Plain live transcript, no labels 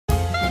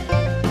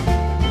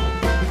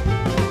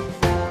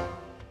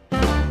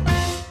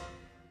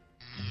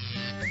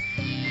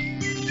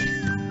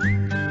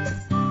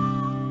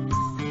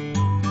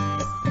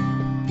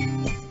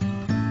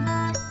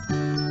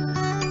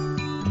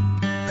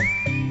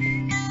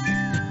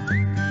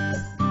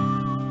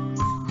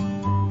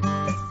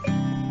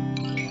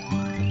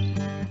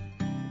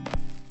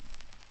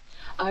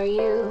Are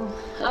you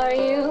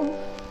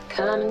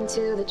coming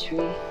to the tree?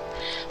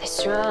 They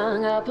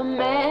strung up a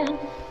man,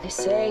 they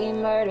say he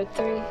murdered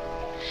 3.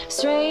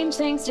 Strange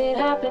things did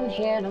happen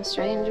here, no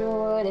stranger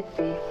would it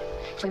be.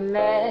 We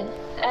met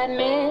at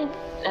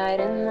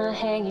midnight in the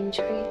hanging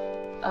tree.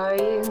 Are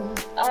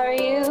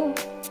you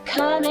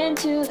coming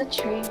to the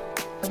tree?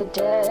 Where the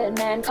dead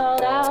man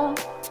called out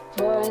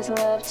for his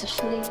love to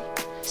flee.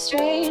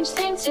 Strange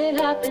things did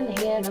happen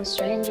here, no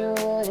stranger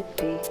would it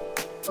be.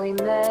 We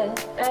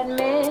met at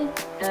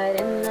midnight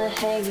in the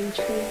hanging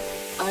tree.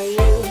 Are you?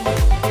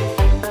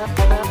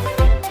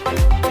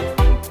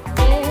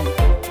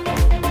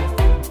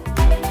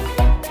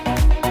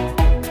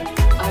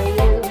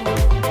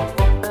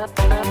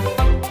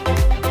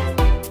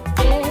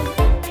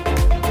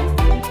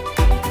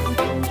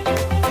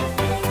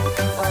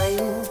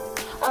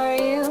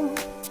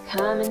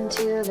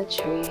 To the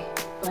tree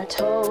where I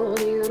told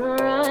you to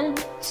run,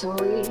 so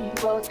we'd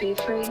both be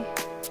free.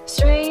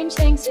 Strange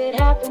things did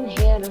happen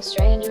here, no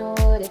stranger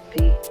would it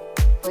be.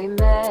 We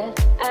met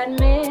at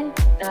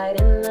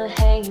midnight in the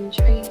hanging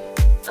tree.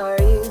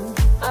 Are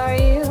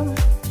you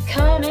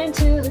coming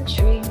to the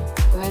tree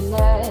where a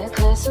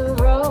necklace of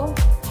rope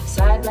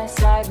side by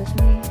side with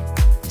me?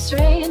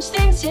 Strange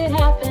things did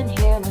happen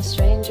here, no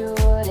stranger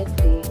would it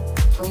be.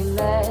 We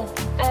met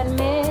at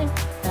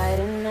midnight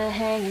in the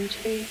hanging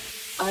tree.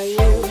 Are you?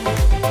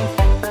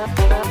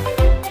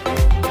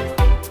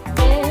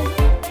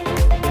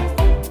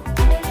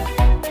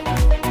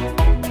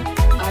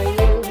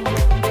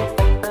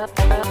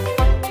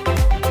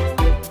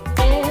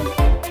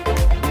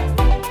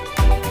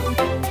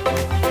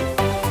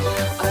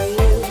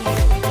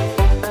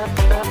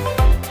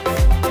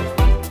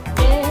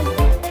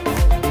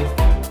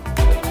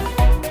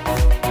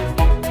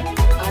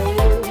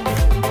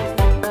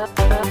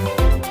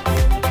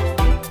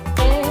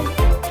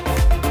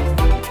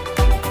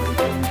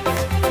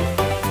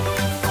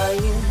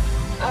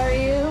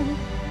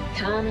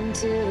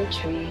 To the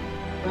tree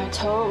where I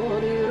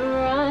told you to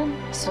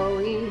run, so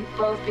we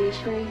both be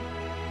free.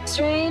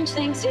 Strange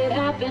things did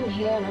happen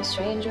here, no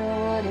stranger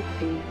would it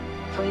be.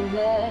 If we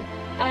met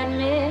at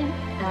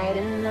midnight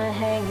in the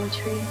hanging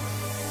tree.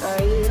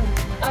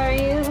 Are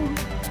you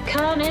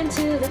coming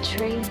to the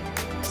tree?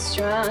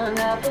 Strung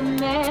up a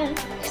man,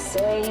 they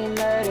say he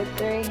murdered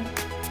 3.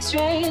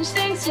 Strange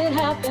things did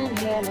happen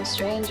here, no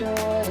stranger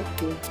would it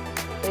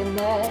be. We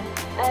met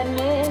at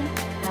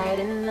midnight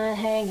in the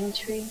hanging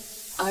tree.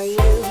 Are you?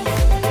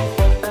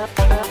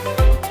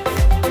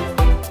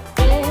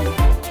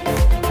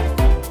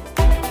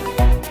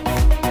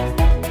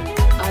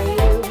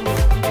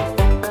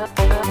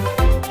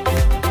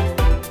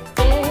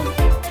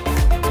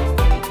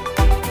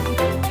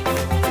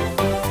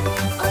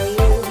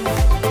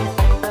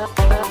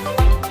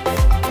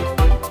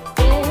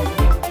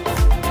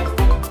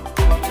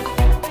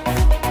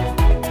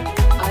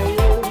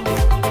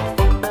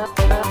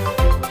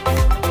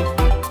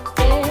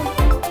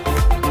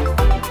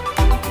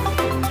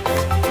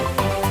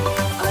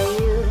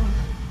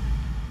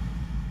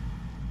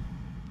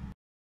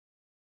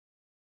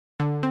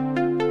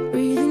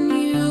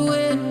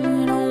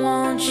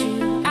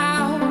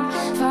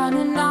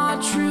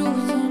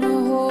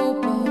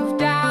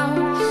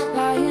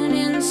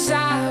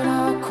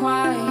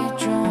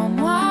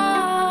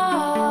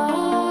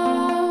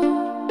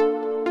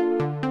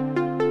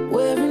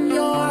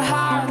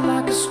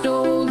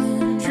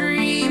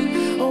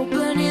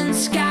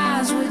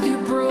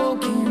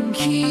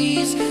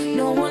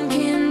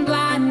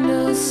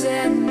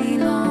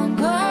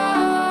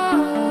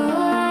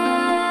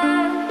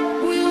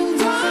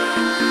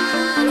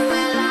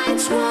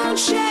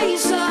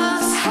 Chase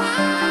us,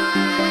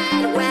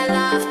 hide where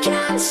love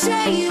can't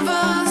save us.